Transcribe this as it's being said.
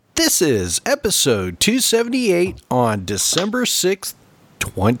This is episode 278 on December 6th,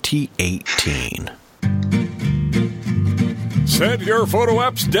 2018. Set your photo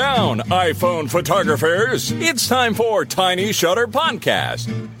apps down, iPhone photographers. It's time for Tiny Shutter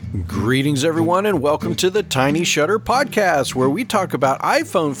Podcast. Greetings, everyone, and welcome to the Tiny Shutter Podcast, where we talk about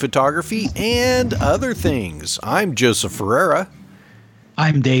iPhone photography and other things. I'm Joseph Ferreira.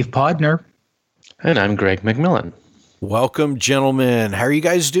 I'm Dave Podner. And I'm Greg McMillan. Welcome, gentlemen. How are you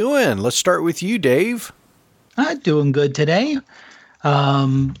guys doing? Let's start with you, Dave. Doing good today.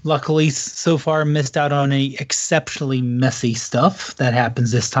 Luckily, so far, missed out on any exceptionally messy stuff that happens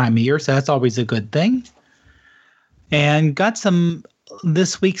this time of year, so that's always a good thing. And got some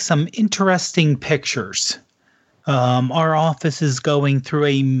interesting pictures. Our office is going through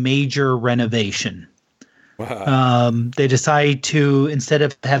a major renovation. Wow. They decided to, instead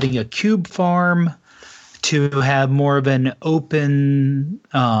of having a cube farm, to have more of an open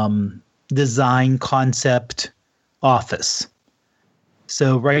design concept office.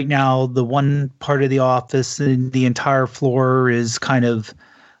 So right now, the one part of the office and the entire floor is kind of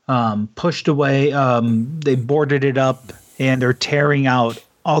pushed away. They boarded it up and they're tearing out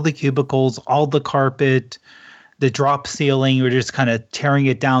all the cubicles, all the carpet, the drop ceiling. We're just kind of tearing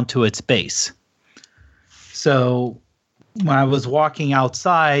it down to its base. So when I was walking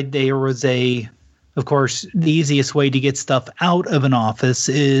outside, there was of course, the easiest way to get stuff out of an office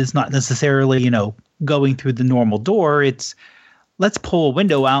is not necessarily, going through the normal door. It's let's pull a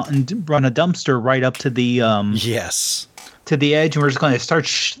window out and run a dumpster right up to the yes, to the edge, and we're just going to start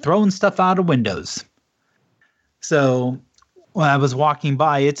throwing stuff out of windows. So when I was walking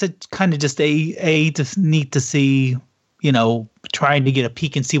by, it's a kind of just just neat to see, trying to get a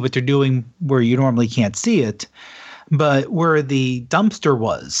peek and see what they're doing where you normally can't see it, but where the dumpster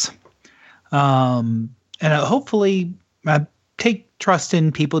was. And hopefully take trust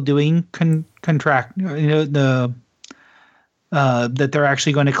in people doing that they're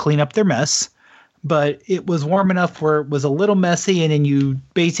actually going to clean up their mess. But it was warm enough where it was a little messy, and then you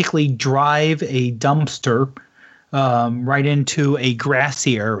basically drive a dumpster right into a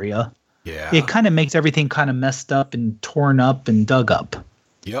grassy area. Yeah. It kind of makes everything kind of messed up and torn up and dug up.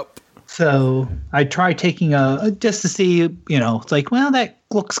 Yep. So I tried taking just to see, it's like, well, that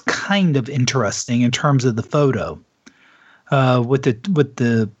looks kind of interesting in terms of the photo, with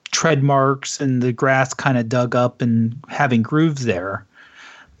the tread marks and the grass kind of dug up and having grooves there.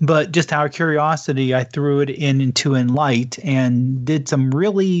 But just out of curiosity, I threw it into Enlight and did some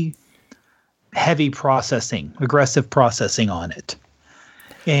really heavy aggressive processing on it.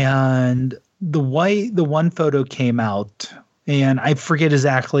 And the way the one photo came out, and I forget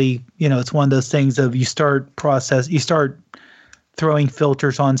exactly, it's one of those things of you start throwing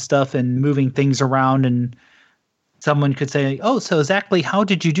filters on stuff and moving things around, and someone could say, "Oh, so exactly how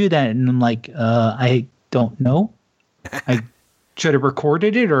did you do that?" And I'm like, I don't know. I should have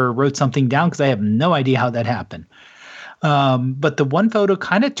recorded it or wrote something down because I have no idea how that happened. But the one photo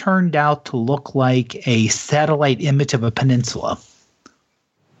kind of turned out to look like a satellite image of a peninsula.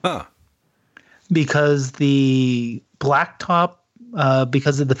 Huh. Because the blacktop,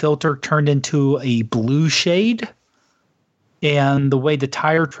 because of the filter, turned into a blue shade. And the way the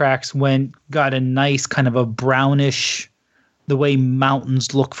tire tracks got a nice kind of a brownish, the way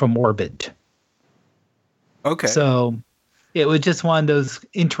mountains look from orbit. Okay. So it was just one of those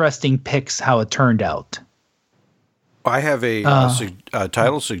interesting pics how it turned out. I have a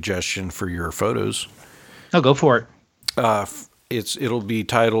title suggestion for your photos. Oh, go for it. It'll be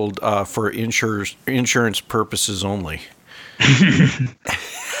titled "For Insurance Purposes Only."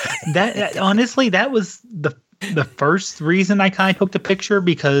 That honestly, that was the first reason I kind of took the picture,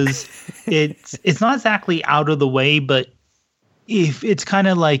 because it's not exactly out of the way, but if it's kind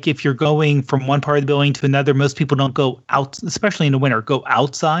of like if you're going from one part of the building to another, most people don't go out, especially in the winter, go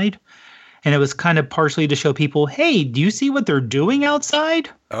outside. And it was kind of partially to show people, hey, do you see what they're doing outside?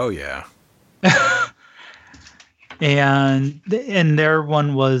 Oh yeah. And their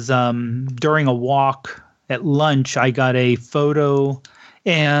one was during a walk at lunch, I got a photo,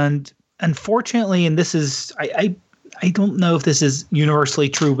 and unfortunately, and this is, I don't know if this is universally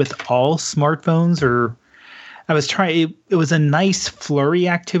true with all smartphones, or it was a nice flurry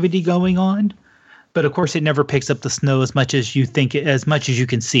activity going on, but of course it never picks up the snow as much as you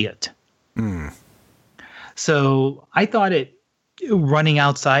can see it. Mm. So I thought running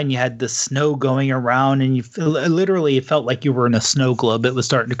outside and you had the snow going around, and it felt like you were in a snow globe. It was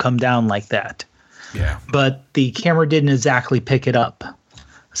starting to come down like that. Yeah. But the camera didn't exactly pick it up.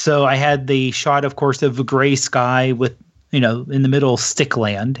 So I had the shot, of course, of a gray sky with, in the middle stick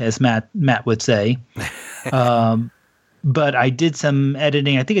land, as Matt would say. but I did some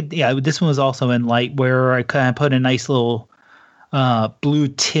editing. I think, this one was also in light where I kind of put a nice little blue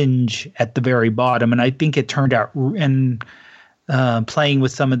tinge at the very bottom. And I think it turned out, and playing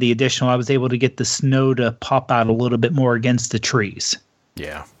with some of the additional, I was able to get the snow to pop out a little bit more against the trees.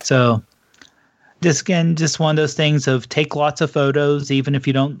 Yeah. So just one of those things of take lots of photos, even if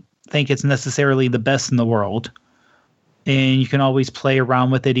you don't think it's necessarily the best in the world. And you can always play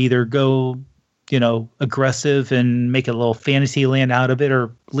around with it, either go, aggressive and make a little fantasy land out of it, or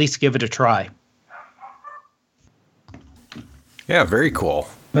at least give it a try. Yeah, very cool.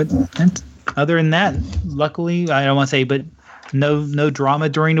 But other than that, luckily, I don't want to say, but no drama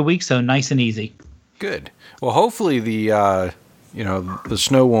during the week, so nice and easy. Good. Well, hopefully the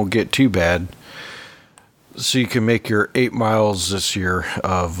snow won't get too bad, so you can make your 8 miles this year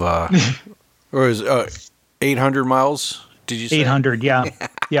of, or is 800 miles? Did you say 800? Yeah,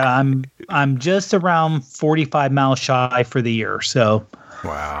 yeah. I'm just around 45 miles shy for the year. So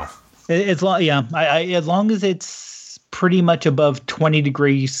wow. It's long. Yeah, I as long as it's pretty much above 20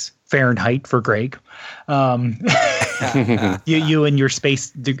 degrees Fahrenheit for Greg. You and your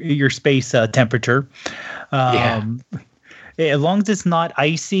space temperature. As long as it's not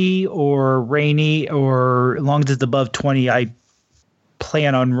icy or rainy, or as long as it's above 20, I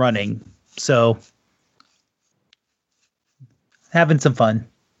plan on running. So having some fun.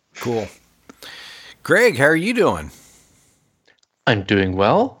 Cool. Greg, how are you doing? I'm doing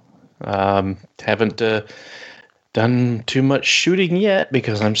well. Haven't done too much shooting yet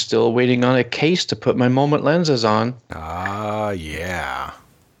because I'm still waiting on a case to put my Moment lenses on. Yeah.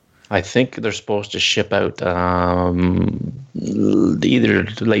 I think they're supposed to ship out either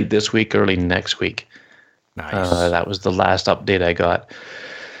late this week, early next week. Nice. That was the last update I got.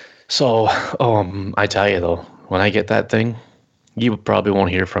 So, I tell you though, when I get that thing, you probably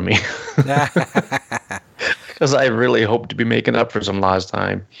won't hear from me. Because I really hope to be making up for some lost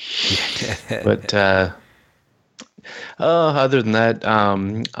time. But other than that,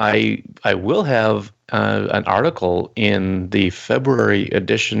 I will have an article in the February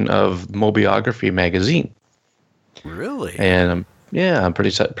edition of Mobiography magazine. Really? And I'm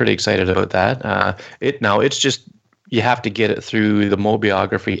pretty excited about that. It's just you have to get it through the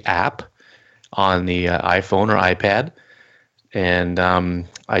Mobiography app on the iPhone or iPad, and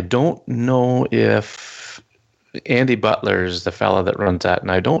I don't know if Andy Butler is the fella that runs that,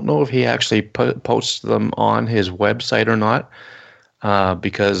 and I don't know if he actually posts them on his website or not,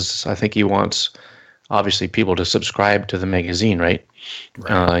 because I think he wants, obviously, people to subscribe to the magazine, right?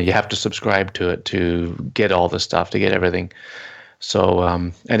 You have to subscribe to it to get all the stuff, to get everything. So,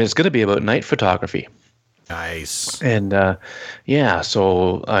 and it's going to be about night photography. Nice. And so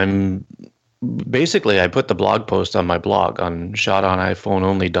I put the blog post on my blog on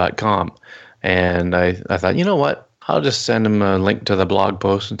shotoniPhoneonly.com. And I thought, you know what? I'll just send him a link to the blog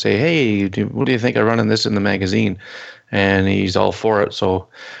post and say, hey, what do you think of running this in the magazine? And he's all for it. So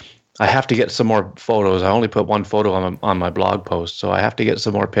I have to get some more photos. I only put one photo on my blog post, so I have to get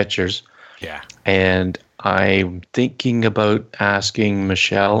some more pictures. Yeah. And I'm thinking about asking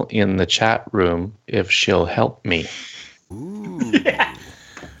Michelle in the chat room if she'll help me. Ooh.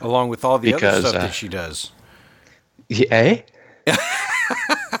 Along with all the other stuff that she does. Eh?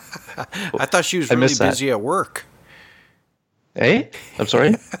 I thought she was really busy at work. Eh? I'm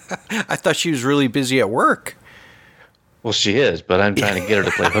sorry? I thought she was really busy at work. Well, she is, but I'm trying to get her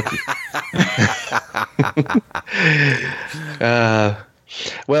to play hooky.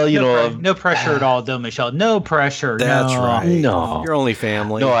 Well, no pressure at all, though, Michelle. No pressure. That's right. No, you're only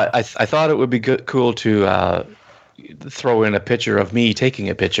family. No, I thought it would be cool to throw in a picture of me taking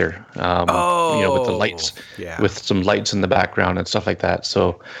a picture. With the lights, with some lights in the background and stuff like that.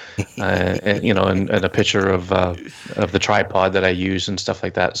 So, and a picture of the tripod that I use and stuff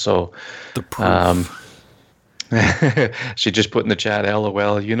like that. So, the proof. She just put in the chat, LOL,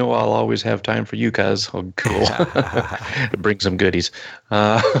 I'll always have time for you, cuz. Oh, cool. Bring some goodies.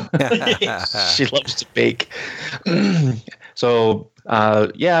 She loves to bake. So I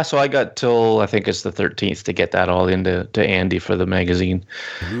got till, I think it's the 13th to get that all into Andy for the magazine.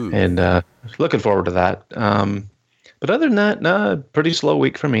 Ooh. And looking forward to that. But other than that, pretty slow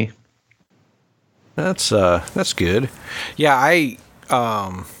week for me. That's good. Yeah, I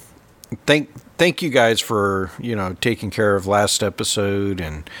thank you guys for taking care of last episode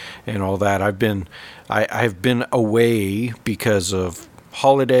and all that. I've been away because of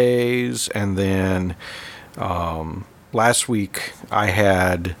holidays, and then last week I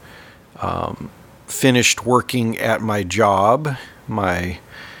had finished working at my job, my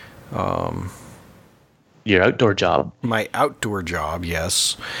Your outdoor job. My outdoor job,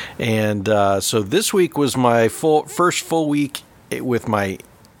 yes. And so this week was my first full week with my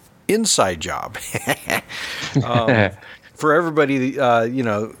inside job. For everybody,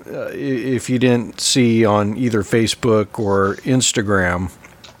 if you didn't see on either Facebook or Instagram,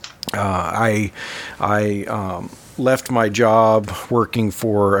 I left my job working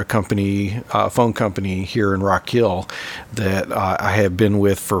for a company, phone company here in Rock Hill that I have been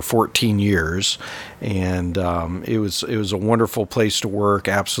with for 14 years, and it was a wonderful place to work.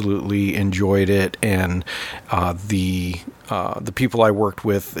 Absolutely enjoyed it, and the people I worked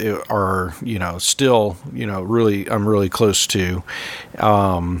with are, still, really, I'm really close to,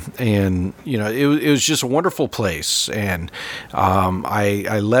 and it was just a wonderful place, and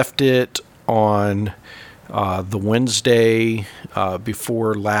I left it on the Wednesday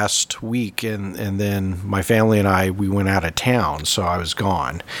before last week, and then my family and we went out of town, so I was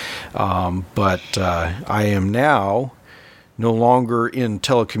gone. But I am now no longer in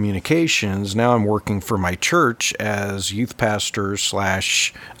telecommunications. Now I'm working for my church as youth pastor /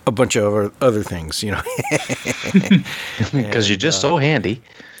 a bunch of other things, Because you're just so handy.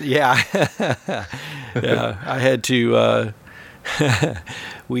 Yeah. Yeah, I had to...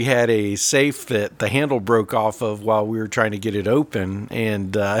 we had a safe that the handle broke off of while we were trying to get it open,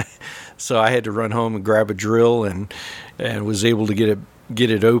 and so I had to run home and grab a drill and was able to get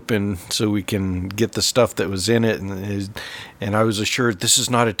it open so we can get the stuff that was in it, and I was assured this is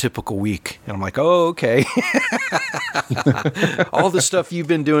not a typical week, and I'm like, oh, okay. All the stuff you've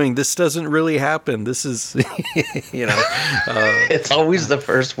been doing, this doesn't really happen. This is it's always the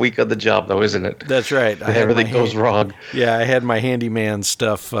first week of the job, though, isn't it? That's right. Everything goes wrong. Yeah, I had my handyman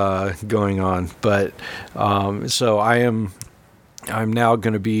stuff going on, but so I'm now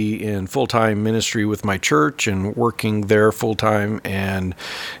going to be in full-time ministry with my church and working there full-time, and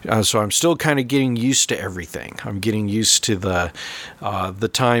so I'm still kind of getting used to everything. I'm getting used to the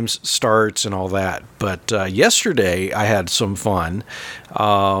times starts and all that. But yesterday I had some fun.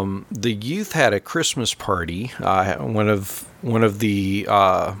 The youth had a Christmas party. One of the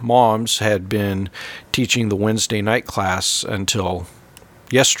moms had been teaching the Wednesday night class until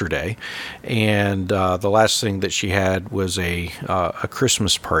yesterday, and the last thing that she had was a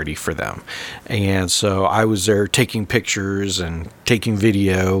Christmas party for them, and so I was there taking pictures and taking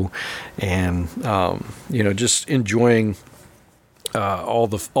video, and just enjoying all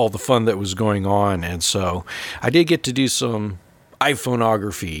the fun that was going on. And so I did get to do some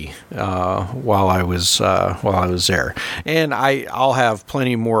iPhoneography while I was there, and I'll have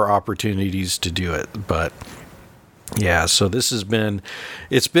plenty more opportunities to do it, but. Yeah, so it's been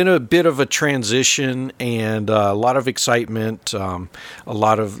a bit of a transition and a lot of excitement, a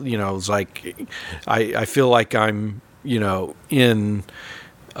lot of, it's like, I feel like I'm, in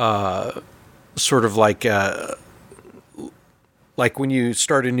sort of like when you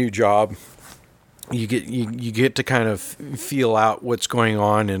start a new job, you get to kind of feel out what's going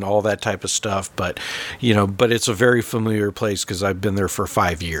on and all that type of stuff, but it's a very familiar place because I've been there for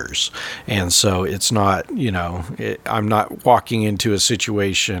 5 years, and so it's not, I'm not walking into a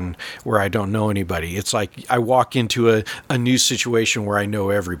situation where I don't know anybody. It's like I walk into a new situation where I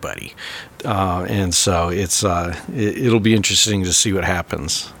know everybody, and so it'll be interesting to see what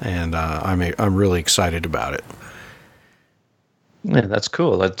happens, and I'm really excited about it. Yeah, that's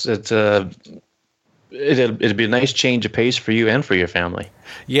cool. It'd be a nice change of pace for you and for your family.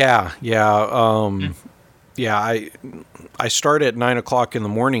 Yeah. I start at 9 o'clock in the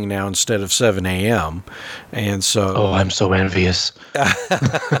morning now instead of 7 a.m. And so. Oh, I'm so envious.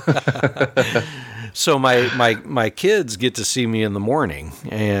 So my kids get to see me in the morning,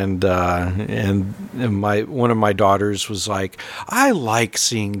 and one of my daughters was like, I like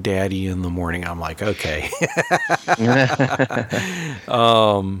seeing Daddy in the morning. I'm like, okay.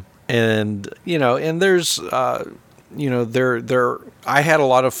 And there's I had a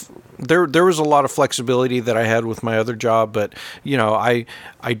lot of there was a lot of flexibility that I had with my other job, but I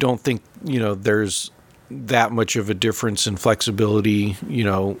don't think there's that much of a difference in flexibility,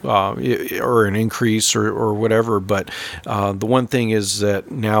 or an increase or whatever. But the one thing is that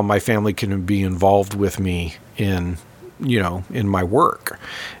now my family can be involved with me in my work,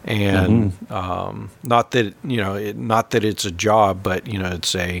 and not that it's a job, but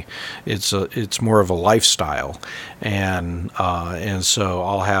it's more of a lifestyle, and so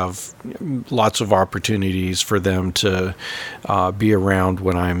I'll have lots of opportunities for them to be around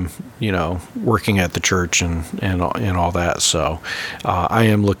when I'm working at the church and all that. So I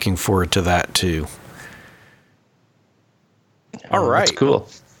am looking forward to that too. All right, that's cool.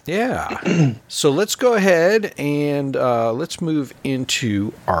 Yeah. So let's go ahead and let's move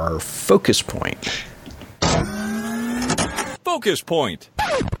into our focus point. Focus Point.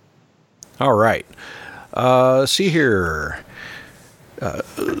 All right. See here.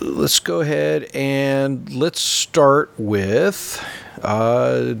 Let's go ahead and let's start with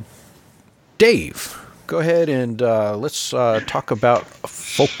Dave. Go ahead and let's talk about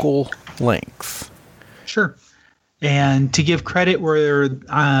focal length. Sure. And to give credit where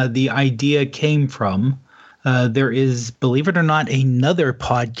the idea came from, there is, believe it or not, another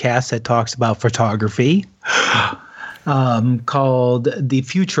podcast that talks about photography called The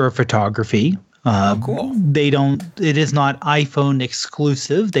Future of Photography. Cool. It is not iPhone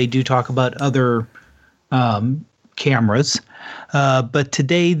exclusive. They do talk about other cameras. But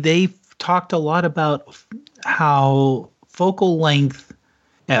today they've talked a lot about how focal length,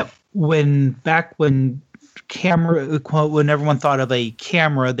 when everyone thought of a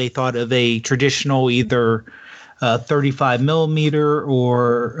camera, they thought of a traditional either 35 millimeter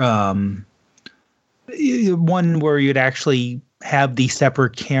or one where you'd actually have the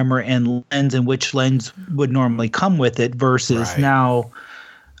separate camera and lens, and which lens would normally come with it, versus now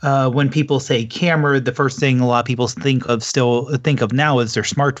when people say camera, the first thing a lot of people think of now is their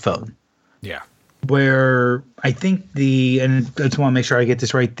smartphone. Yeah. Where I think and I just want to make sure I get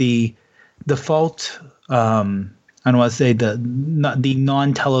this right, the default, I don't want to say the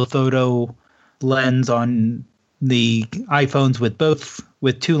non-telephoto lens on the iPhones with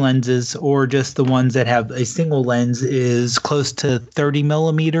two lenses, or just the ones that have a single lens, is close to 30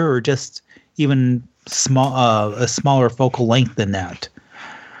 millimeter, or just even a smaller focal length than that.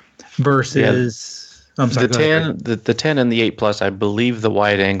 Versus, I'm sorry, the 10 and the 8 Plus, I believe the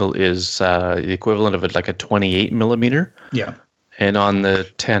wide angle is the equivalent of like a 28 millimeter. Yeah. And on the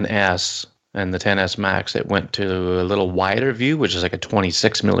 10S and the 10S Max, it went to a little wider view, which is like a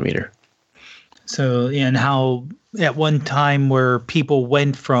 26 millimeter. So, and how at one time where people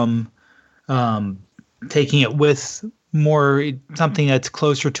went from taking it with more something that's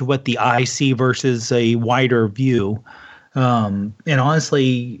closer to what the eye see versus a wider view. And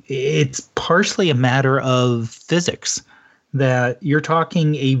honestly, it's partially a matter of physics, that you're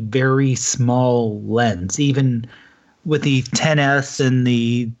talking a very small lens. Even with the 10S and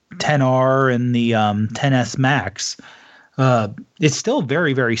the 10R and the 10S Max, it's still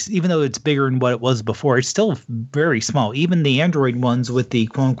very, very, even though it's bigger than what it was before, it's still very small. Even the Android ones with the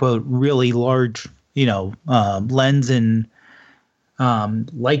quote unquote really large, lens and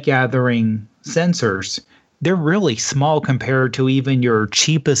light gathering sensors, they're really small compared to even your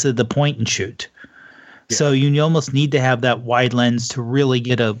cheapest of the point and shoot. Yeah. So you almost need to have that wide lens to really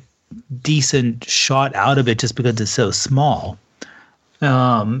get a decent shot out of it, just because it's so small.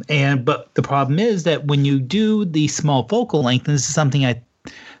 But the problem is that when you do the small focal length, and this is something I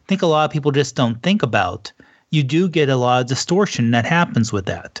think a lot of people just don't think about, you do get a lot of distortion that happens with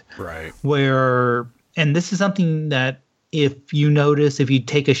that. Right. And this is something that if you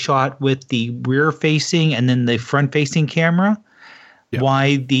take a shot with the rear facing and then the front facing camera,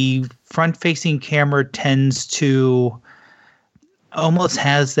 why the front facing camera tends to almost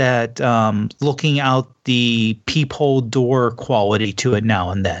has that looking out the peephole door quality to it now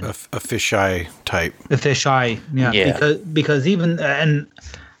and then. A fisheye type. A fisheye, yeah. Because even, and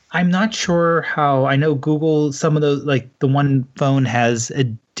I'm not sure how, I know Google, some of those, like the one phone has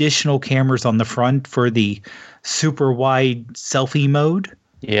additional cameras on the front for the super wide selfie mode.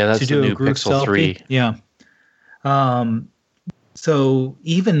 Yeah, that's the new Pixel 3. Yeah. So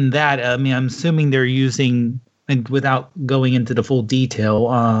even that, I mean, I'm assuming they're using, and without going into the full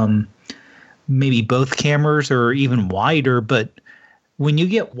detail, maybe both cameras or even wider. But when you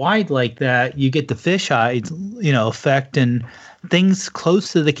get wide like that, you get the fisheye, effect, and things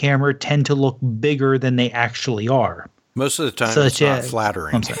close to the camera tend to look bigger than they actually are. Most of the time, it's not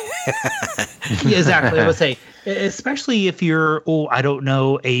flattering. I'm sorry. Yeah, exactly. I would say, especially if you're,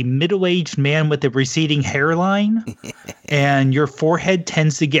 a middle-aged man with a receding hairline, and your forehead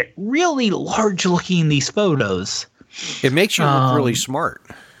tends to get really large looking in these photos. It makes you look really smart.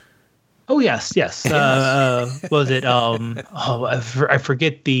 Oh, yes. What was it? I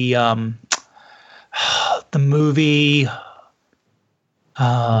forget the movie.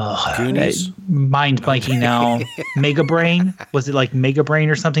 Goonies? Mind blanking now. Mega Brain? Was it like Mega Brain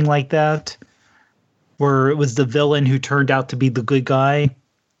or something like that? Where it was the villain who turned out to be the good guy,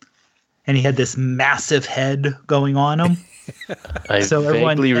 and he had this massive head going on him. I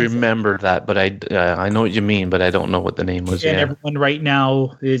vaguely remember that, but I know what you mean, but I don't know what the name was. And everyone right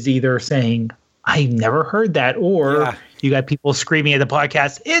now is either saying, I never heard that, or you got people screaming at the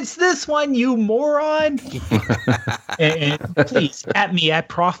podcast, it's this one, you moron. and please, at me, at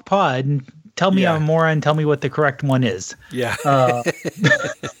Prof Pod, and tell me I'm a moron, tell me what the correct one is. Yeah.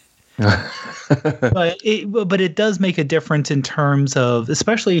 but it does make a difference in terms of,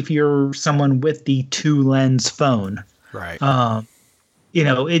 especially if you're someone with the 2-lens phone. Right.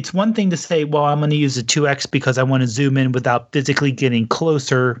 It's one thing to say, well, I'm going to use a 2x because I want to zoom in without physically getting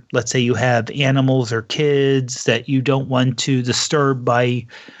closer. Let's say you have animals or kids that you don't want to disturb by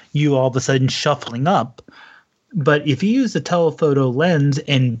you all of a sudden shuffling up. But if you use a telephoto lens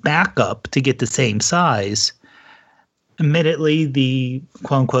and back up to get the same size, admittedly, the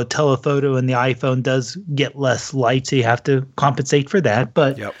quote-unquote telephoto in the iPhone does get less light, so you have to compensate for that.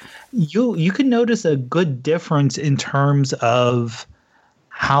 But you can notice a good difference in terms of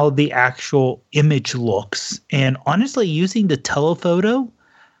how the actual image looks. And honestly, using the telephoto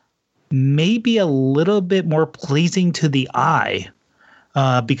may be a little bit more pleasing to the eye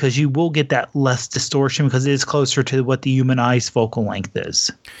because you will get that less distortion because it is closer to what the human eye's focal length is.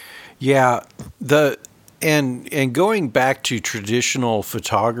 Yeah. And going back to traditional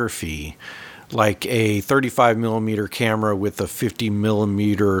photography, like a 35 millimeter camera with a 50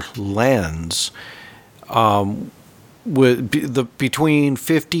 millimeter lens, between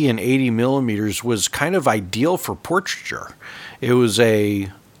 50 and 80 millimeters was kind of ideal for portraiture. It was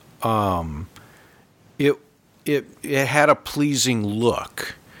it had a pleasing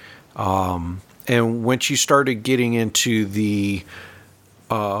look. And once you started getting into the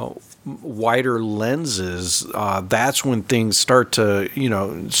wider lenses, that's when things start to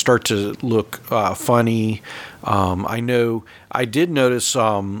look funny. I know I did notice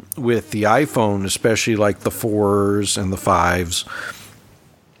with the iPhone, especially like the 4s and the 5s,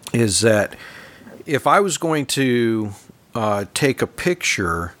 is that if I was going to take a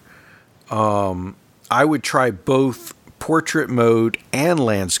picture, I would try both portrait mode and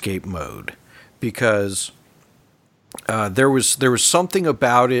landscape mode, because there was something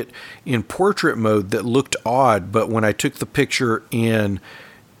about it in portrait mode that looked odd, but when I took the picture in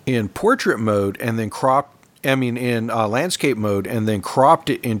portrait mode and then in landscape mode and then cropped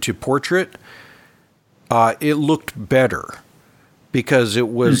it into portrait, it looked better, because it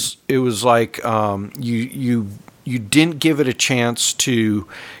was like you didn't give it a chance to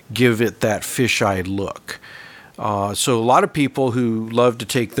give it that fisheye look. So a lot of people who love to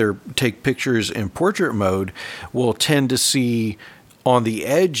take pictures in portrait mode will tend to see on the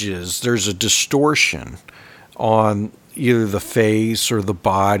edges there's a distortion on either the face or the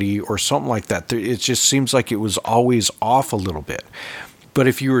body or something like that. It just seems like it was always off a little bit. But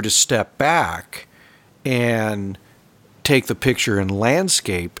if you were to step back and take the picture in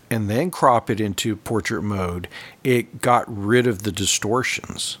landscape and then crop it into portrait mode, it got rid of the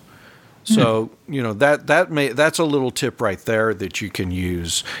distortions. So, that's a little tip right there that you can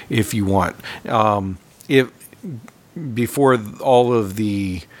use if you want. If before all of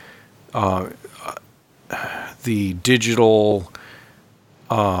the digital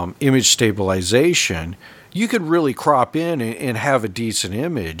image stabilization, you could really crop in and have a decent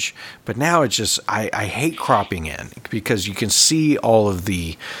image. But now it's just, I hate cropping in, because you can see all of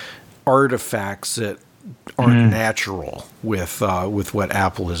the artifacts that aren't natural with what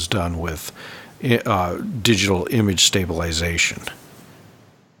Apple has done with digital image stabilization.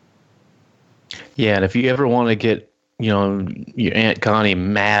 Yeah, and if you ever want to get your Aunt Connie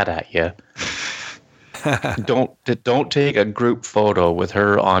mad at you, don't take a group photo with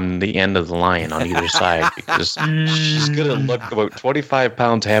her on the end of the line on either side, because she's gonna look about 25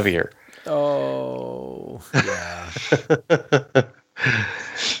 pounds heavier. Oh, yeah.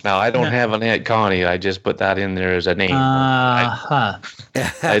 Now, I don't have an Aunt Connie. I just put that in there as a name. I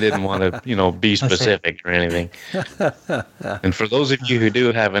didn't want to, be specific or anything. And for those of you who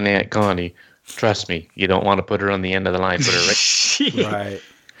do have an Aunt Connie, trust me, you don't want to put her on the end of the line. Put her right.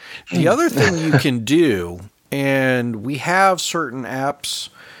 The other thing you can do, and we have certain apps,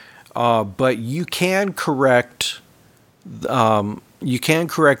 but you can correct the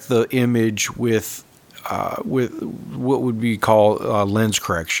image with what would be called lens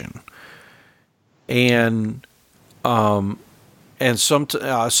correction, and some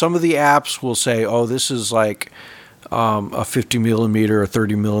of the apps will say, oh, this is like a 50 millimeter, a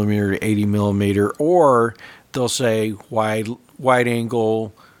 30 millimeter, 80 millimeter, or they'll say wide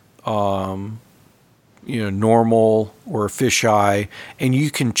angle, normal, or fisheye, and you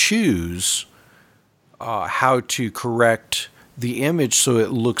can choose how to correct the image so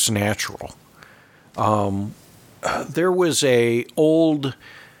it looks natural. There was an old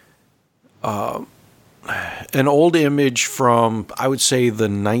image from, I would say, the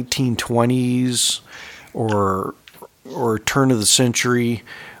 1920s or turn of the century,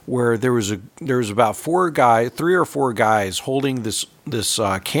 where there was about 3 or 4 guys holding this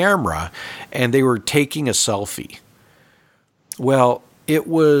camera, and they were taking a selfie. Well, it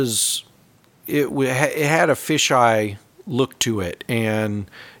was it had a fisheye look to it, and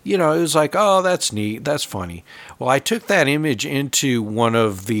it was like, oh, that's neat, that's funny. Well, I took that image into one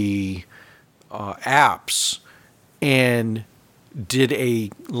of the apps and did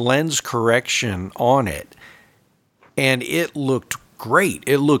a lens correction on it, and it looked great.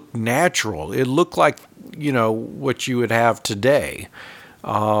 It looked natural. It looked like what you would have today.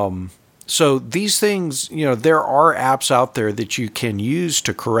 So these things, there are apps out there that you can use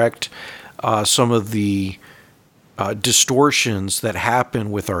to correct some of the distortions that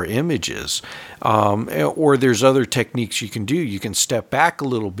happen with our images. Or there's other techniques you can do. You can step back a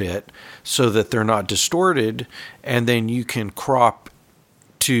little bit so that they're not distorted, and then you can crop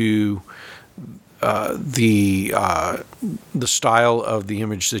to the style of the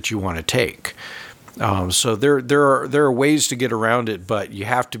image that you want to take. So there are ways to get around it, but you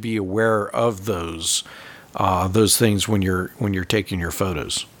have to be aware of those things when you're taking your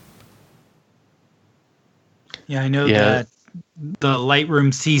photos. Yeah, I know that the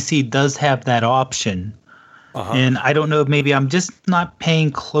Lightroom CC does have that option. And I don't know if maybe I'm just not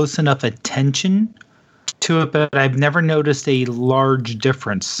paying close enough attention to it, but I've never noticed a large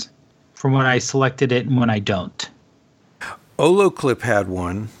difference from when I selected it and when I don't. Oloclip had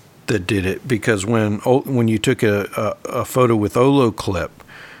one that did it, because when you took a photo with Oloclip,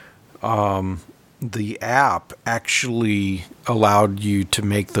 the app actually allowed you to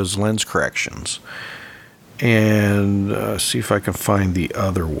make those lens corrections. And see if I can find the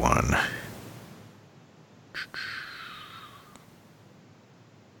other one.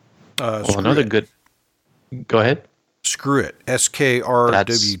 Another good. Go ahead. Screw-It.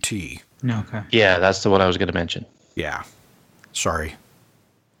 SKRWT. Okay. Yeah, that's the one I was going to mention. Yeah. Sorry.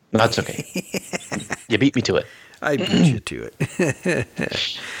 That's okay. You beat me to it. I beat you to it.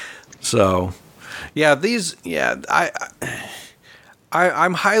 So, yeah,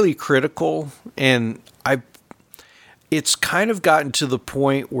 I'm highly critical, and it's kind of gotten to the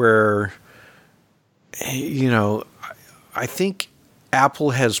point where, I think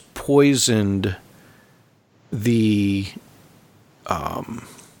Apple has poisoned the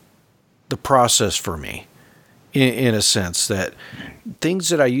process for me, in a sense, that things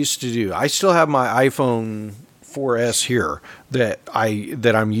that I used to do, I still have my iPhone 4S here that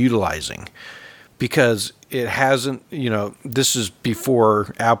I'm utilizing, because it hasn't, this is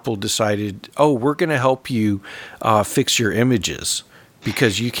before Apple decided, oh, we're going to help you fix your images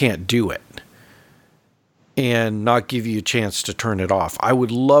because you can't do it, and not give you a chance to turn it off. I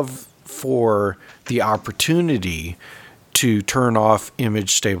would love for the opportunity to turn off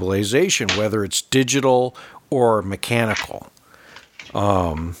image stabilization, whether it's digital or mechanical.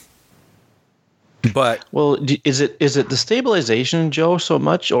 But well, is it the stabilization, Joe, so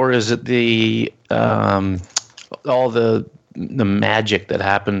much, or is it the all the magic that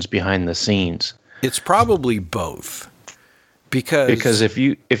happens behind the scenes? It's probably both, because if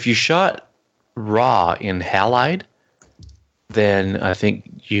you shot RAW in Halide, then I think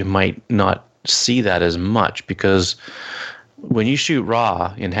you might not see that as much, because when you shoot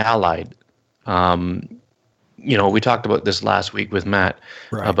RAW in Halide, we talked about this last week with Matt,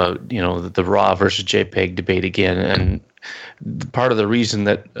 right, about, the RAW versus JPEG debate again. And part of the reason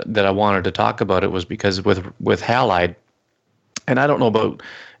that I wanted to talk about it was because with Halide, and I don't know about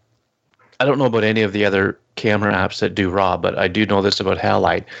any of the other camera apps that do RAW, but I do know this about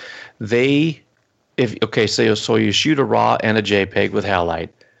Halide. So you shoot a RAW and a JPEG with Halide,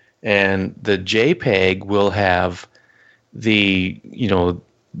 and the JPEG will have the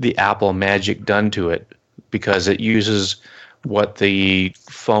Apple magic done to it, because it uses what the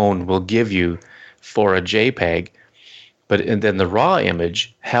phone will give you for a JPEG. And then the RAW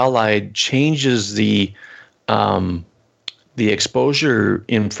image, Halide changes the exposure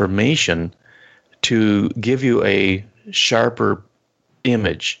information to give you a sharper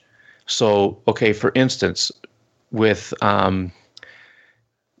image. So, for instance, with the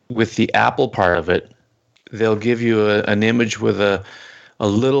Apple part of it, they'll give you an image with a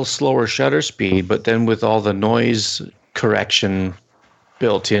little slower shutter speed, but then with all the noise correction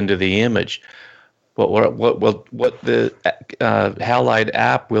built into the image. But what the Halide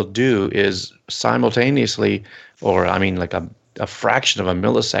app will do is simultaneously, or like a fraction of a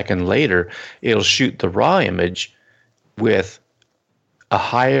millisecond later, it'll shoot the RAW image with a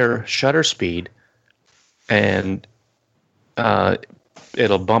higher shutter speed, and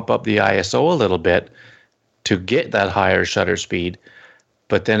it'll bump up the ISO a little bit to get that higher shutter speed.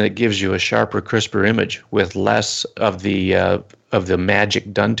 But then it gives you a sharper, crisper image with less of the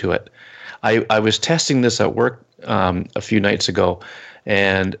magic done to it. I was testing this at work a few nights ago,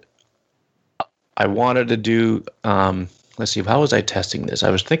 and I wanted to do let's see, how was I testing this? I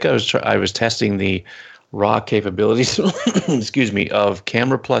was testing the raw capabilities, excuse me, of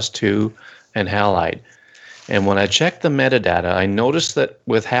Camera Plus 2 and Halide. And when I checked the metadata, I noticed that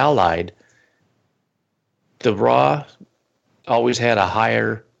with Halide, the raw always had a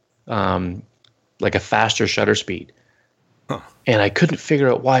higher, like a faster shutter speed. Huh. And I couldn't figure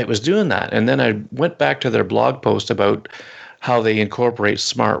out why it was doing that. And then I went back to their blog post about how they incorporate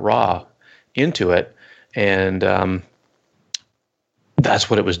Smart RAW into it. And that's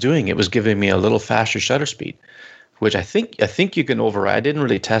what it was doing. It was giving me a little faster shutter speed, which I think you can override. I didn't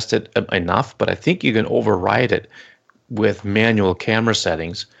really test it enough, but I think you can override it with manual camera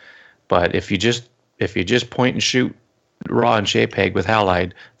settings. But if you just point and shoot RAW and JPEG with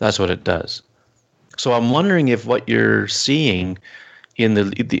Halide, that's what it does. So I'm wondering if what you're seeing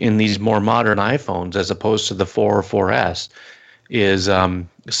in these more modern iPhones, as opposed to the 4 or 4S, is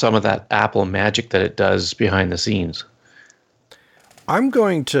some of that Apple magic that it does behind the scenes. I'm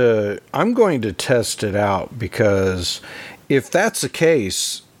going to test it out, because if that's the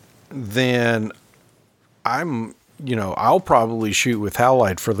case, then I'll probably shoot with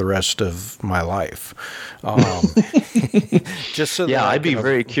Halide for the rest of my life. Just so yeah, I'd be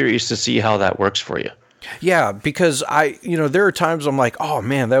very curious to see how that works for you. Yeah, because there are times I'm like, oh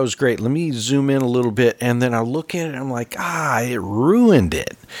man, that was great. Let me zoom in a little bit. And then I look at it and I'm like, it ruined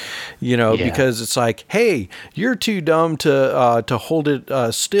it. Because it's like, hey, you're too dumb to hold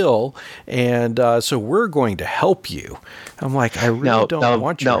it still. And so we're going to help you. I'm like, I really don't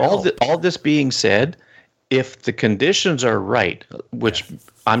want your help. All this being said, if the conditions are right, which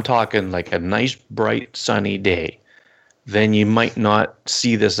I'm talking like a nice, bright, sunny day, then you might not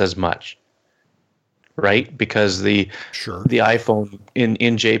see this as much. Right? Because the iPhone in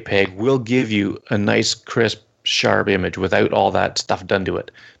JPEG will give you a nice, crisp, sharp image without all that stuff done to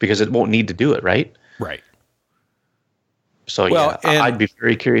it, because it won't need to do it, right? Right. So I'd be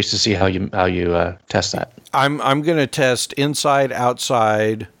very curious to see how you test that. I'm going to test inside,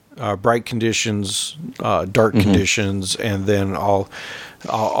 outside, bright conditions, dark conditions, and then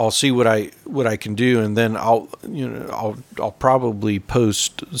I'll see what I can do, and then I'll probably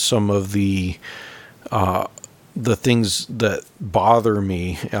post some of the things that bother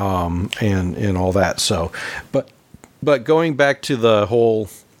me, and all that. So, but going back to the whole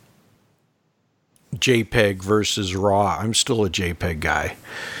JPEG versus RAW, I'm still a JPEG guy.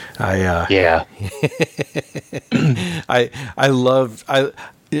 I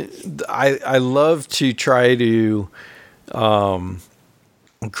love to try to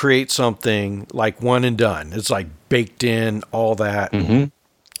create something like one and done. It's like baked in, all that, and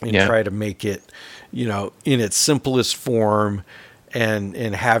try to make it, in its simplest form,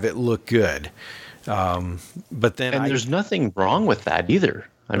 and have it look good. But then there's nothing wrong with that either.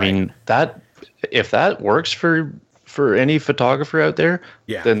 I mean, if that works for any photographer out there,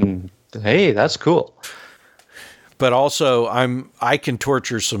 then hey, that's cool. But also, I can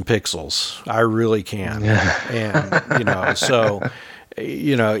torture some pixels. I really can. And so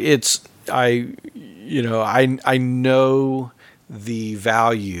it's I know the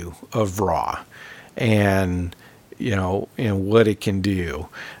value of RAW, and and what it can do.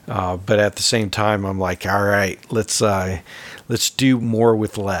 But at the same time, I'm like, all right, let's do more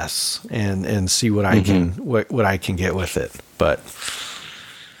with less, and see what I can what I can get with it. But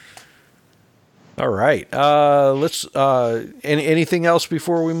all right, let's anything else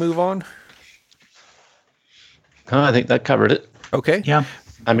before we move on? I think that covered it. Okay. Yeah.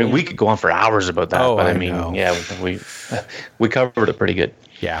 I mean, we could go on for hours about that, but I mean, we covered it pretty good.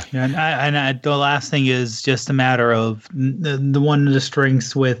 Yeah. And the last thing is just a matter of the one of the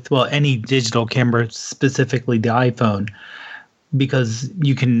strengths with, any digital camera, specifically the iPhone, because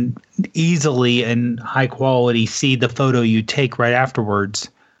you can easily and high quality see the photo you take right afterwards.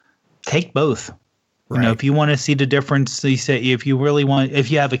 Take both. Right. If you want to see the difference, you say, if you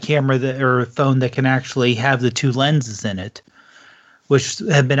have a camera or a phone that can actually have the two lenses in it, which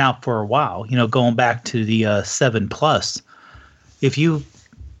have been out for a while, going back to the 7 Plus. If you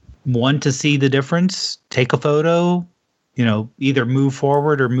want to see the difference, take a photo, either move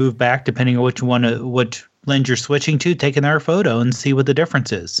forward or move back, depending on which lens you're switching to, take another photo and see what the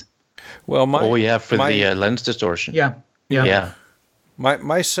difference is. Well, the lens distortion. Yeah.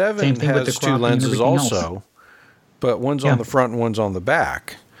 My 7 has two lenses also, else. But one's on the front and one's on the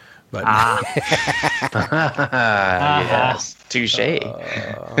back. But yes, touche.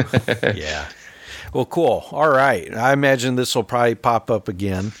 Yeah. Well, cool. All right. I imagine this will probably pop up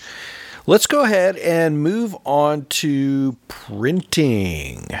again. Let's go ahead and move on to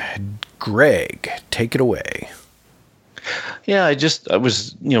printing. Greg, take it away. Yeah,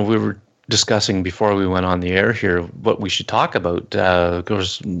 we were discussing before we went on the air here what we should talk about. Of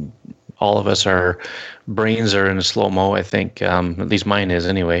course, all of us, our brains are in slow-mo, I think. At least mine is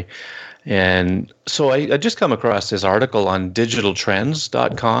anyway. And so I just come across this article on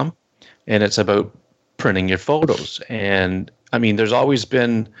digitaltrends.com, and it's about printing your photos. And I mean, there's always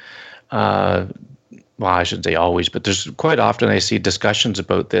been, well, I shouldn't say always, but there's quite often I see discussions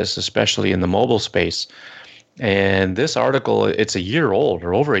about this, especially in the mobile space. And this article, it's a year old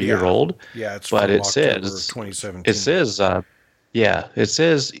or over a year old. Yeah, it's but from it October says 2017. it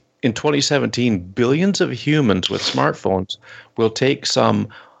says in 2017, billions of humans with smartphones will take some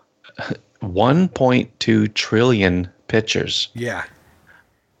 1.2 trillion pictures. Yeah.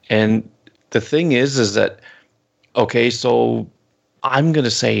 And the thing is that, okay, so I'm going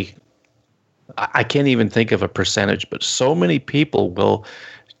to say, I can't even think of a percentage, but so many people will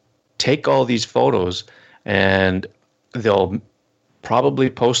take all these photos and they'll probably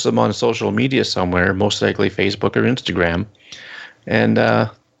post them on social media somewhere, most likely Facebook or Instagram, and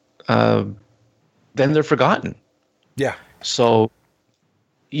then they're forgotten. Yeah. So,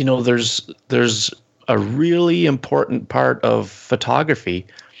 you know, there's a really important part of photography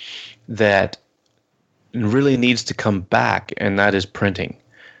that really needs to come back, and that is printing.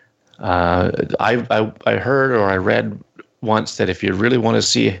 I heard or I read once that if you really want to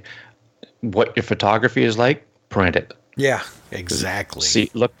see what your photography is like, print it. Yeah, exactly.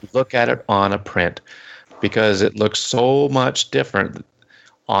 See, look at it on a print, because it looks so much different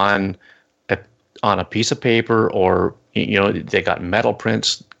on a piece of paper, or, you know, they got metal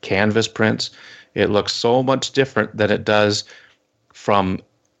prints, canvas prints. It looks so much different than it does from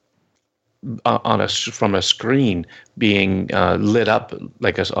a screen being lit up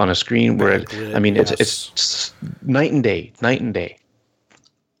like on a screen where it's night and day.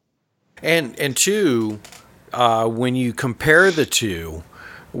 And two, when you compare the two,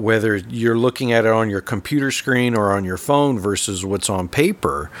 whether you're looking at it on your computer screen or on your phone versus what's on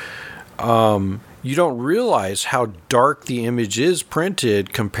paper, you don't realize how dark the image is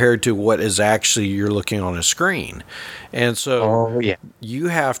printed compared to what is actually you're looking on a screen. And so you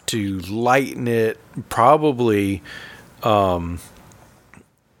have to lighten it probably a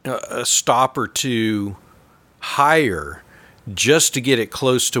stop or two higher just to get it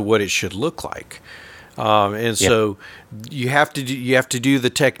close to what it should look like. So you have to do the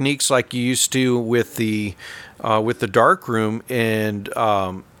techniques like you used to with the darkroom and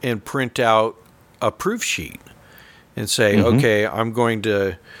print out a proof sheet and say, okay, I'm going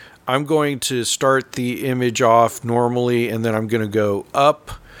to start the image off normally, and then I'm going to go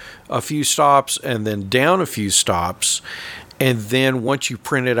up a few stops and then down a few stops. And then once you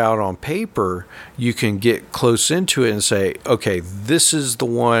print it out on paper, you can get close into it and say, okay, this is the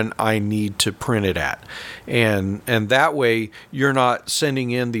one I need to print it at. And that way you're not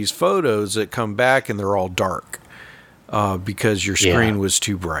sending in these photos that come back and they're all dark because your screen was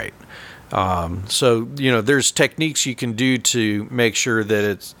too bright. So, you know, there's techniques you can do to make sure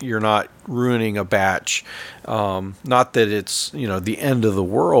that you're not ruining a batch. Not that it's, you know, the end of the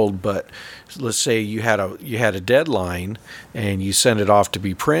world, but let's say you had a deadline and you sent it off to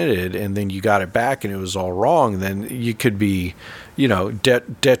be printed, and then you got it back and it was all wrong. Then you could be, you know,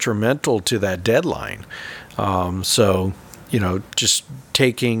 detrimental to that deadline. So, you know, just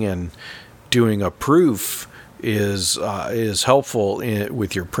taking and doing a proof is helpful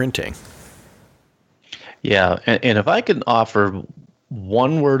with your printing. Yeah, and if I can offer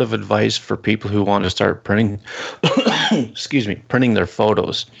one word of advice for people who want to start printing, printing their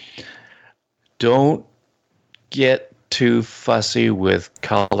photos, don't get too fussy with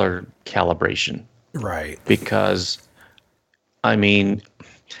color calibration. Right. Because, I mean,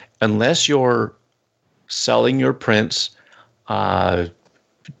 unless you're selling your prints to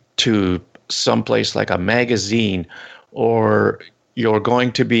someplace like a magazine, or you're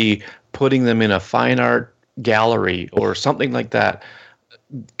going to be putting them in a fine art gallery or something like that,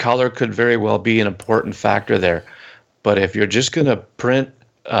 color could very well be an important factor there. But if you're just going to print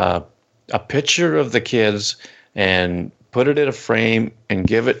a picture of the kids and put it in a frame and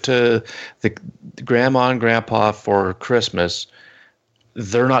give it to the grandma and grandpa for Christmas,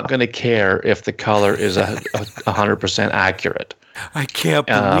 they're not going to care if the color is 100% accurate. I can't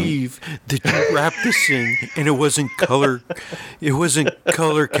believe that you wrapped this in and it wasn't color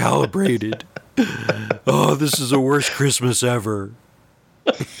calibrated. Oh, this is the worst Christmas ever.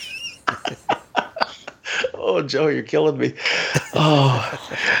 Oh, Joe, you're killing me. Oh,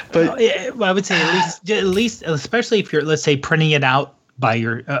 but I would say at least, especially if you're, let's say, printing it out by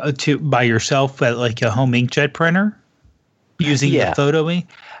yourself at like a home inkjet printer using the photo ink,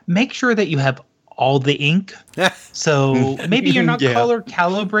 make sure that you have all the ink. So maybe you're not Yeah. color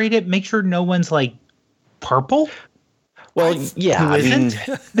calibrated. Make sure no one's like purple. Well, yeah, Who I mean,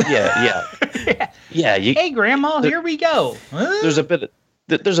 isn't? yeah. Hey, Grandma, here we go. There's a bit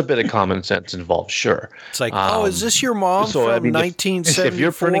of common sense involved, sure. It's like, is this your mom so, I from mean, if 1974?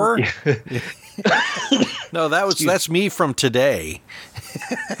 you're printing, No, that's me from today.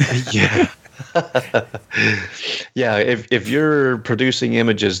 yeah. Yeah, if you're producing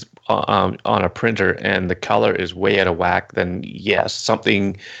images on a printer and the color is way out of whack, then yes,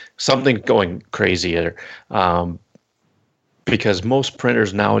 something going crazy there. Because most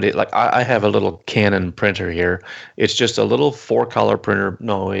printers nowadays, like I have a little Canon printer here. It's just a little 4-color printer.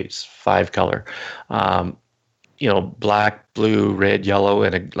 No, it's 5-color. Black, blue, red, yellow,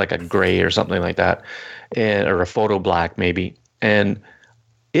 and like a gray or something like that, or a photo black maybe. And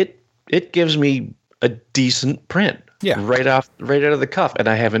it gives me a decent print. Yeah. Right out of the cuff. And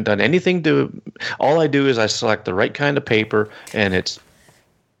I haven't done anything all I do is I select the right kind of paper, and it's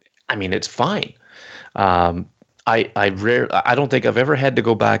fine. I don't think I've ever had to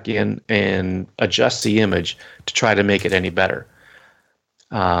go back in and adjust the image to try to make it any better.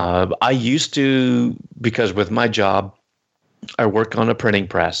 I used to, because with my job, I work on a printing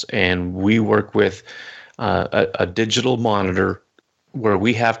press, and we work with a digital monitor where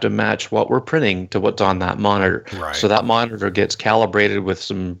we have to match what we're printing to what's on that monitor. Right. So that monitor gets calibrated with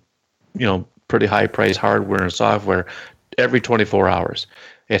some, pretty high-priced hardware and software every 24 hours.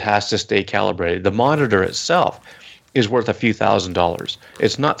 It has to stay calibrated. The monitor itself is worth a few $1,000s.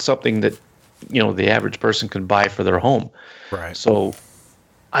 It's not something that, the average person can buy for their home. Right. So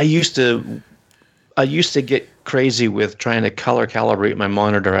I used to get crazy with trying to color calibrate my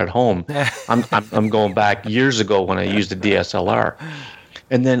monitor at home. I'm going back years ago when I used a DSLR.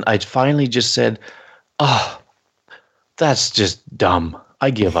 And then I finally just said, "Oh, that's just dumb.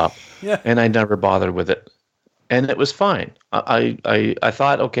 I give up." Yeah. And I never bothered with it. And it was fine. I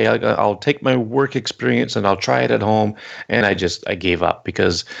thought, okay, I'll take my work experience and I'll try it at home. And I gave up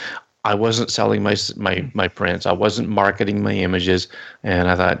because I wasn't selling my prints. I wasn't marketing my images. And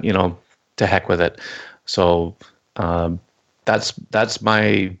I thought, to heck with it. So that's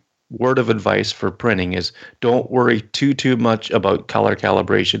my word of advice for printing is don't worry too much about color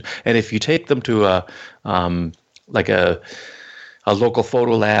calibration. And if you take them to a local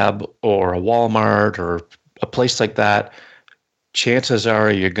photo lab or a Walmart or a place like that, chances are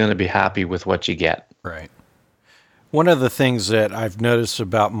you're going to be happy with what you get. Right. One of the things that I've noticed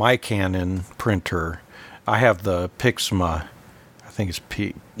about my Canon printer, I have the Pixma, I think it's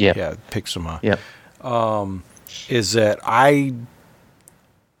Pixma. Yep. Is that I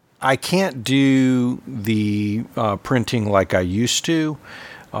can't do the printing like I used to.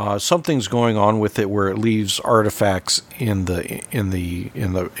 Something's going on with it where it leaves artifacts in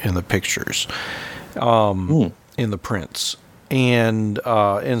the pictures, in the prints. And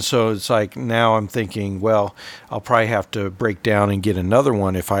so it's like now I'm thinking, well, I'll probably have to break down and get another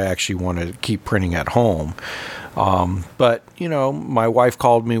one if I actually want to keep printing at home. But, my wife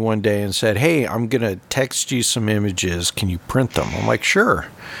called me one day and said, "Hey, I'm going to text you some images. Can you print them?" I'm like, "Sure."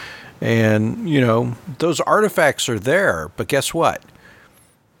 And, those artifacts are there, but guess what?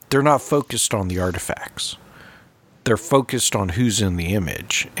 They're not focused on the artifacts. They're focused on who's in the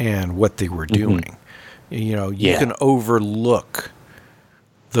image and what they were doing. You can overlook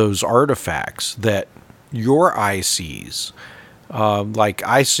those artifacts that your eye sees. Like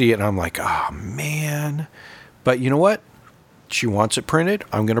I see it and I'm like, oh man. But you know what? She wants it printed.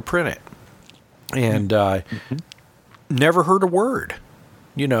 I'm going to print it. And never heard a word.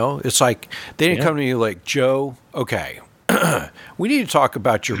 It's like they didn't come to me like, "Joe, okay, we need to talk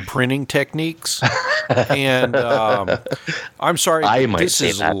about your printing techniques." And I'm sorry, this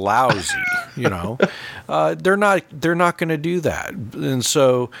is lousy. They're not going to do that. And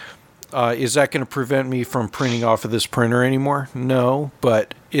so, is that going to prevent me from printing off of this printer anymore? No,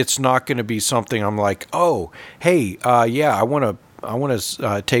 but it's not going to be something I'm like, "Oh, hey, I want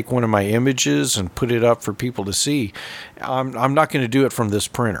to take one of my images and put it up for people to see." I'm not going to do it from this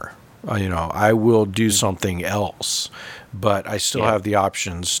printer. I will do something else, but I still have the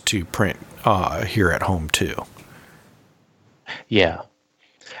options to print here at home too. Yeah.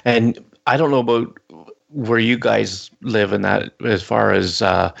 And I don't know about where you guys live in that as far as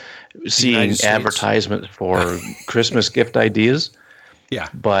seeing advertisements for Christmas gift ideas. Yeah.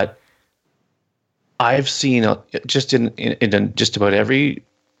 But I've seen just in just about every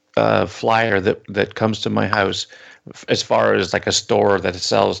flyer that comes to my house, as far as like a store that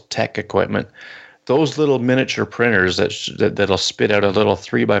sells tech equipment, those little miniature printers that'll spit out a little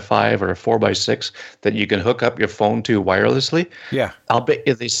 3x5 or a 4x6 that you can hook up your phone to wirelessly. Yeah. I'll bet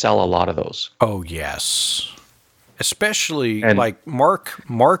you they sell a lot of those. Oh, yes. Especially like Mark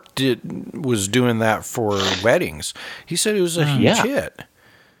was doing that for weddings. He said it was a huge hit.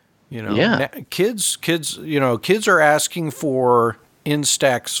 You know, kids, kids are asking for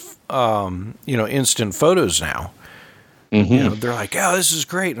Instax, instant photos now. Mm-hmm. You know, they're like, "Oh, this is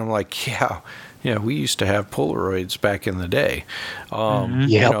great." And I'm like, "Yeah, we used to have Polaroids back in the day."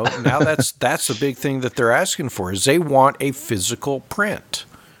 You know, now that's the big thing that they're asking for is they want a physical print.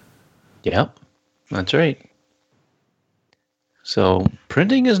 Yep, that's right. So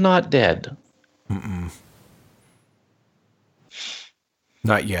printing is not dead.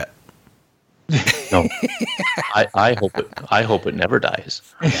 Not yet. No, I hope it never dies.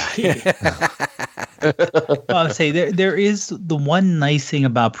 Well, I'll say there is the one nice thing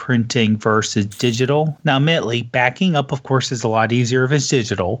about printing versus digital. Now, admittedly, backing up, of course, is a lot easier if it's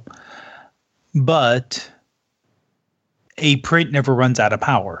digital, but a print never runs out of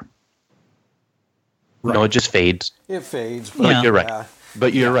power. Right. No, it just fades. It fades. But you're right.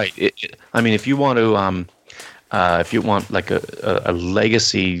 But you're right. I mean, if you want to, if you want like a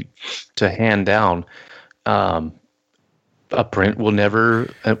legacy to hand down, a print will never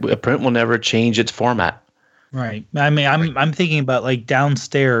change its format. Right. I mean, I'm thinking about like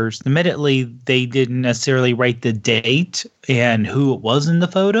downstairs. Admittedly, they didn't necessarily write the date and who it was in the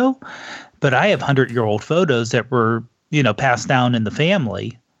photo, but I have 100-year-old photos that were passed down in the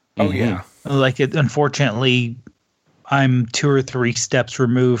family. Oh yeah. Like unfortunately, I'm 2 or 3 steps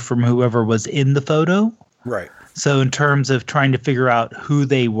removed from whoever was in the photo. Right. So in terms of trying to figure out who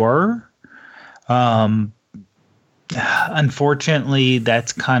they were, unfortunately,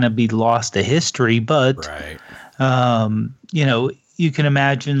 that's kind of be lost to history. But, you can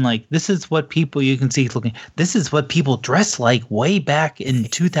imagine like this is what people you can see looking. This is what people dressed like way back in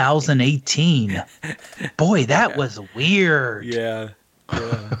 2018. Boy, that was weird. Yeah.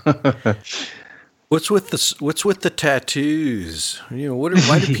 What's with the tattoos?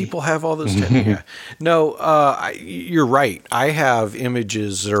 Why do people have all those tattoos? Yeah. No, you're right. I have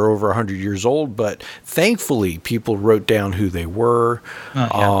images that are over 100 years old, but thankfully people wrote down who they were.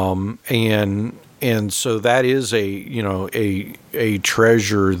 And so that is a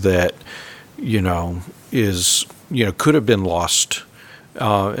treasure that, is, could have been lost.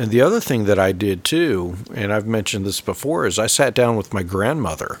 And the other thing that I did too, and I've mentioned this before, is I sat down with my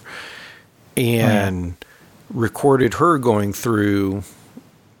grandmother and recorded her going through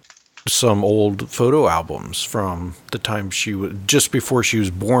some old photo albums from the time she was just before she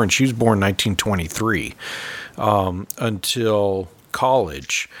was born. She was born 1923 until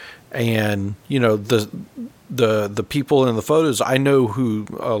college, and the people in the photos, I know who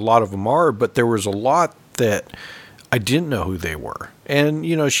a lot of them are, but there was a lot that I didn't know who they were. And,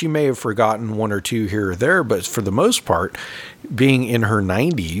 she may have forgotten 1 or 2 here or there, but for the most part, being in her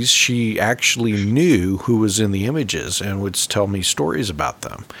 90s, she actually knew who was in the images and would tell me stories about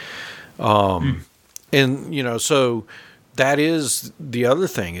them. And, so that is the other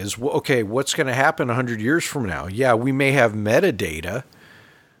thing is, okay, what's going to happen 100 years from now? Yeah, we may have metadata.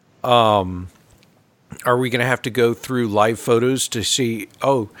 Are we going to have to go through live photos to see,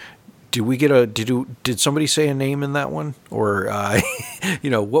 did somebody say a name in that one? Or,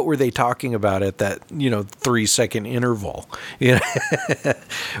 what were they talking about at that, 3-second interval?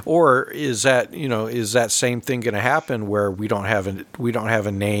 Or is that same thing going to happen where we don't have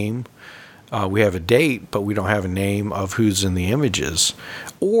a name? We have a date, but we don't have a name of who's in the images.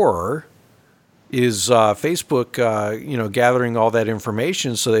 Or is Facebook, gathering all that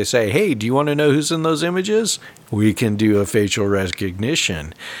information so they say, hey, do you want to know who's in those images? We can do a facial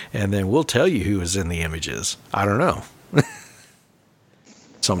recognition, and then we'll tell you who is in the images. I don't know.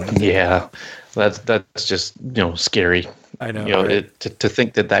 Yeah, that's just, scary. I know. Right? To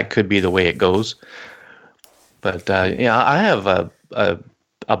think that could be the way it goes. But, I have a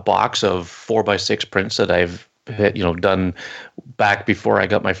box of 4x6 prints that I've done back before I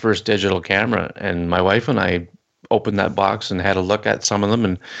got my first digital camera, and my wife and I opened that box and had a look at some of them,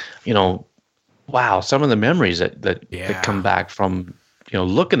 and wow, some of the memories that come back from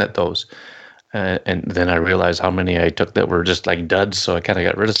looking at those, and then I realized how many I took that were just like duds, so I kind of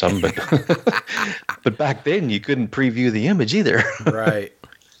got rid of some. But but back then you couldn't preview the image either. Right.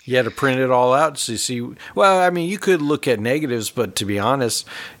 You had to print it all out to see. Well, I mean, you could look at negatives, but to be honest,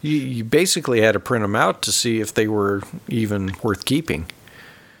 you basically had to print them out to see if they were even worth keeping.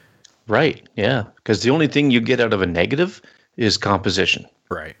 Right. Yeah. Because the only thing you get out of a negative is composition.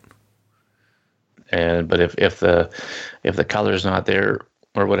 Right. But if the color's not there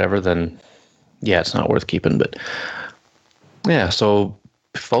or whatever, then yeah, it's not worth keeping. But yeah, so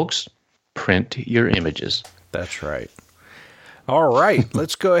folks, print your images. That's right. All right,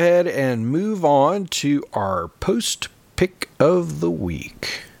 let's go ahead and move on to our post pick of the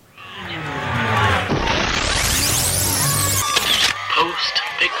week. Post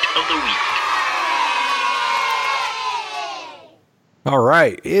pick of the week. All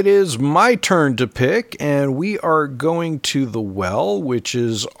right, it is my turn to pick, and we are going to the well, which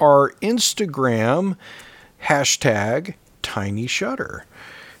is our Instagram hashtag TinyShutter.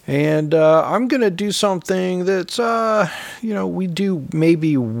 And I'm going to do something that's, we do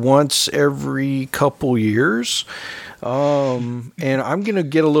maybe once every couple years. And I'm going to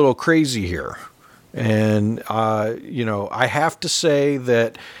get a little crazy here. And, I have to say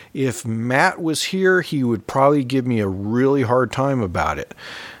that if Matt was here, he would probably give me a really hard time about it.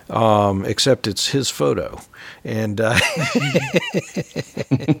 Except it's his photo. And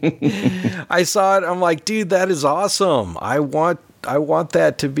I saw it. I'm like, dude, that is awesome. I want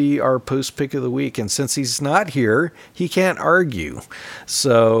that to be our post pick of the week. And since he's not here, he can't argue.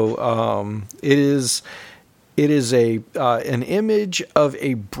 So it is an image of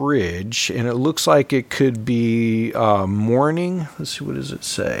a bridge, and it looks like it could be morning. Let's see, what does it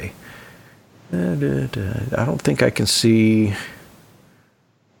say? I don't think I can see.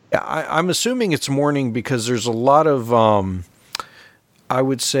 I'm assuming it's morning because there's a lot of, I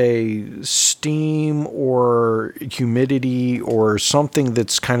would say, steam or humidity or something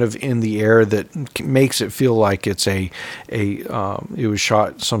that's kind of in the air that makes it feel like it's it was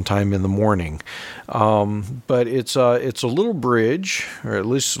shot sometime in the morning. But it's a little bridge, or at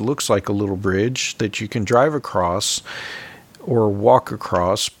least it looks like a little bridge that you can drive across or walk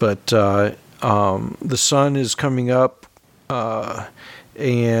across. But the sun is coming up,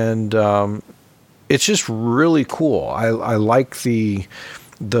 and it's just really cool. I like the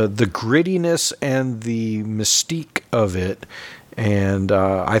grittiness and the mystique of it, and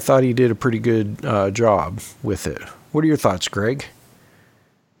I thought he did a pretty good job with it. What are your thoughts, Greg?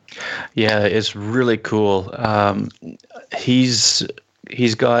 Yeah, it's really cool. He's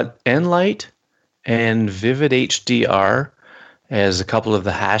got Enlight and Vivid HDR as a couple of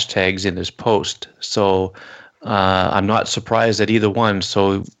the hashtags in his post. So I'm not surprised at either one.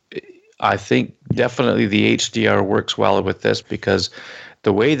 So I think definitely the HDR works well with this, because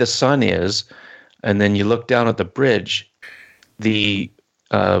the way the sun is, and then you look down at the bridge, the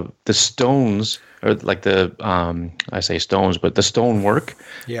stones, or like I say stones, but the stonework,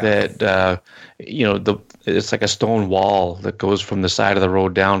 that it's like a stone wall that goes from the side of the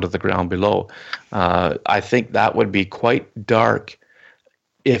road down to the ground below. I think that would be quite dark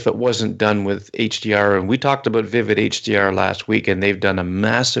if it wasn't done with HDR. And we talked about Vivid HDR last week, and they've done a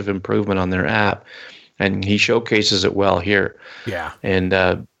massive improvement on their app, and he showcases it well here. Yeah. And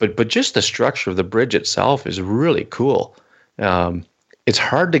but just the structure of the bridge itself is really cool. It's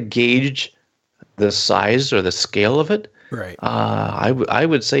hard to gauge the size or the scale of it. Right. I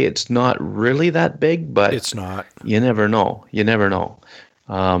would say it's not really that big, but it's not. You never know.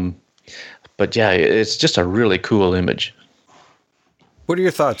 But yeah, it's just a really cool image. What are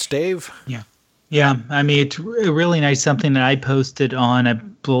your thoughts, Dave? Yeah. I mean, it's really nice. Something that I posted on, I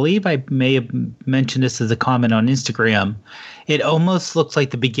believe I may have mentioned this as a comment on Instagram. It almost looks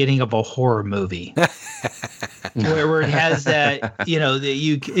like the beginning of a horror movie, where it has that,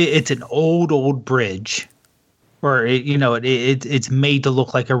 it's an old bridge, or it's made to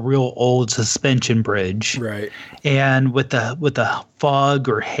look like a real old suspension bridge, right? And with the fog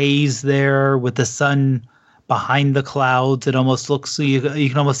or haze there, with the sun behind the clouds, it almost looks, you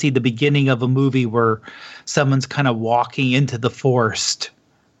can almost see the beginning of a movie where someone's kind of walking into the forest.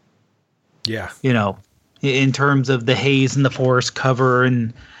 Yeah. In terms of the haze and the forest cover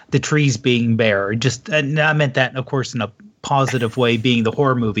and the trees being bare. And I meant that, of course, in a positive way, being the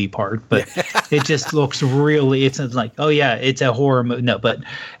horror movie part, but it just looks really, it's like, oh yeah, it's a horror movie. No,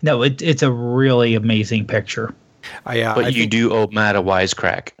 it's a really amazing picture. But you do owe Matt a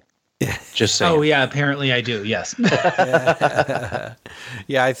wisecrack. Just saying. Oh yeah, apparently I do. Yes.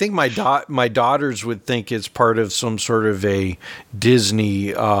 Yeah, I think my daughters would think it's part of some sort of a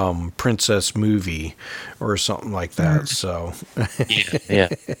Disney princess movie or something like that. So yeah,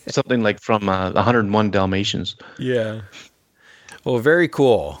 something like from 101 Dalmatians. Yeah. Well, very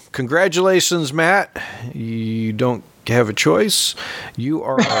cool. Congratulations, Matt. You don't have a choice. You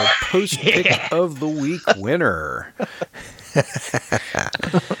are our post pick of the week winner.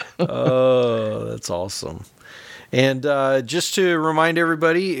 Oh, that's awesome. And just to remind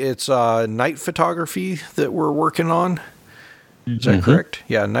everybody, it's night photography that we're working on. Is that correct?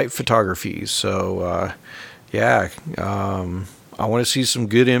 Yeah, night photography. So, I want to see some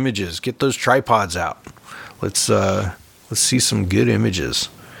good images. Get those tripods out. Let's see some good images.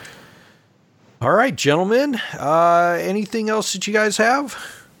 All right, gentlemen. Anything else that you guys have?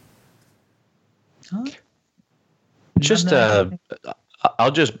 Just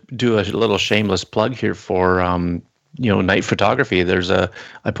I'll just do a little shameless plug here for night photography.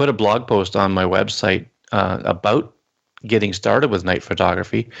 I put a blog post on my website about getting started with night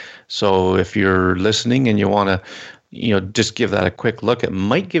photography. So if you're listening and you want to just give that a quick look, it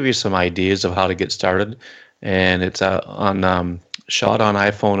might give you some ideas of how to get started. And it's on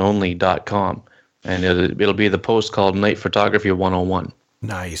shotoniPhoneonly.com, and it'll be the post called Night Photography 101.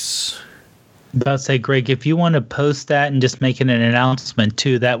 Nice. About to say, Greg, if you want to post that and just make it an announcement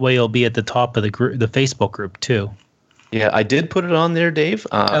too, that way it'll be at the top of the Facebook group too. Yeah, I did put it on there, Dave.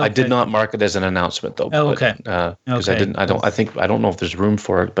 Okay. I did not mark it as an announcement though. Oh, okay. Because I don't know if there's room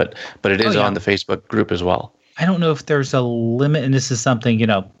for it, but it is on the Facebook group as well. I don't know if there's a limit, and this is something,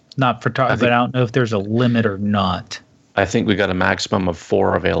 not photography, but I don't know if there's a limit or not. I think we got a maximum of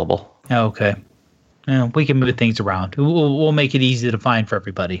 4 available. Okay. Yeah, we can move things around. We'll make it easy to find for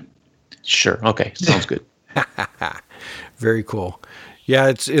everybody. Sure. Okay. Sounds good. Very cool. Yeah,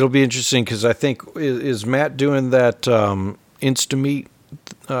 it'll be interesting because I think is Matt doing that Instameet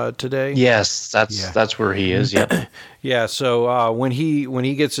today? Yes, that's where he is. Yep. Yeah. So when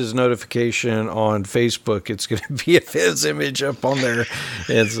he gets his notification on Facebook, it's going to be his image up on there,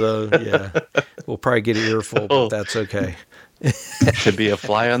 and so we'll probably get an earful, but that's okay. Should be a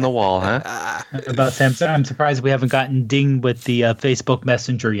fly on the wall, huh? About Sam, I'm surprised we haven't gotten dinged with the Facebook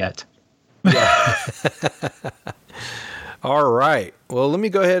Messenger yet. Yeah. All right. Well, let me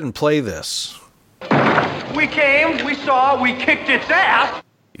go ahead and play this. We came, we saw, we kicked its ass.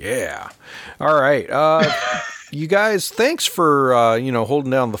 Yeah. All right. You guys, thanks for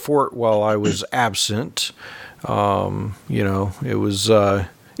holding down the fort while I was absent. It was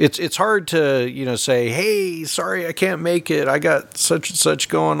it's hard to say, hey, sorry I can't make it. I got such and such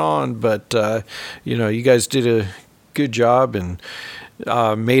going on, but you guys did a good job and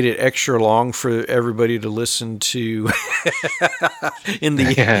made it extra long for everybody to listen to in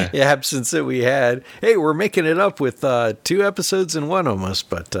the absence that we had. Hey, we're making it up with 2 episodes in one almost,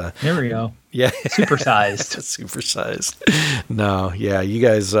 but there we go. Yeah. Supersized. Supersized. No, yeah, you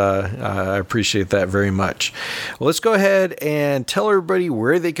guys, I appreciate that very much. Well, let's go ahead and tell everybody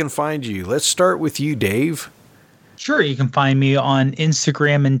where they can find you. Let's start with you, Dave. Sure. You can find me on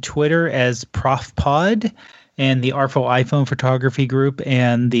Instagram and Twitter as ProfPod, and the Artful iPhone Photography group,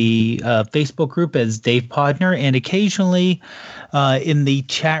 and the Facebook group as Dave Podner, and occasionally in the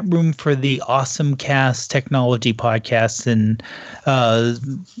chat room for the Awesome Cast Technology podcast. And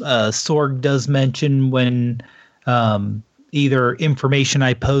Sorg does mention when either information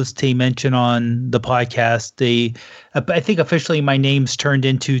I post he mention on the podcast. I think officially my name's turned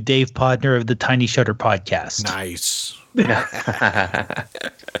into Dave Podner of the Tiny Shutter podcast. Nice.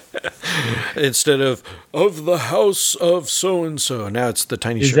 Instead of the house of so-and-so. Now it's the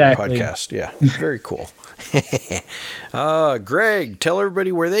Tiny Shutter podcast. Yeah, very cool. Greg, tell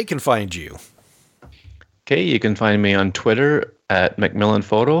everybody where they can find you. Okay, you can find me on Twitter at Macmillan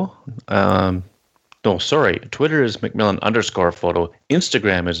Photo. Twitter is Macmillan_photo.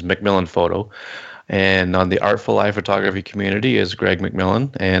 Instagram is Macmillan Photo. And on the Artful Eye Photography community is Greg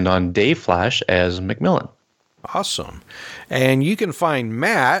Macmillan. And on Dave Flash as Macmillan. Awesome. And you can find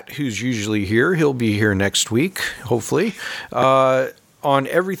Matt, who's usually here. He'll be here next week, hopefully, on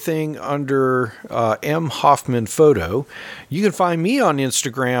everything under M. Hoffman Photo. You can find me on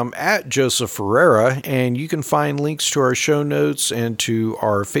Instagram at Joseph Ferreira, and you can find links to our show notes and to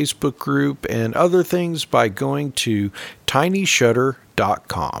our Facebook group and other things by going to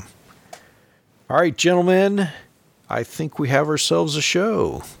tinyshutter.com. All right, gentlemen, I think we have ourselves a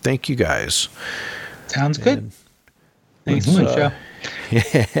show. Thank you, guys. Sounds good. Thanks so much, Joe.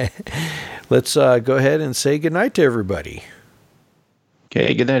 Let's go ahead and say goodnight to everybody.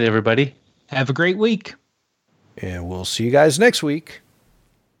 Okay, good night, everybody. Have a great week. And we'll see you guys next week.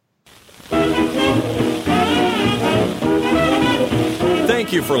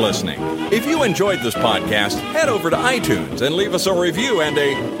 Thank you for listening. If you enjoyed this podcast, head over to iTunes and leave us a review and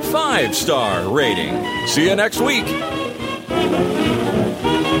a 5-star rating. See you next week.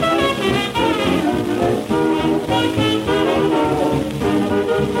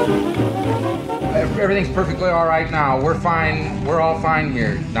 Everything's perfectly all right now. We're fine. We're all fine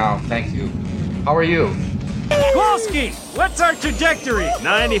here now. Thank you. How are you? Kowalski, what's our trajectory?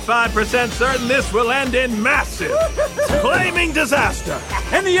 95% certain this will end in massive, flaming disaster.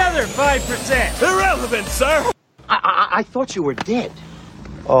 And the other 5%? Irrelevant, sir. I thought you were dead.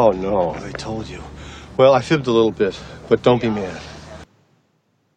 Oh, no, I told you. Well, I fibbed a little bit, but don't be mad.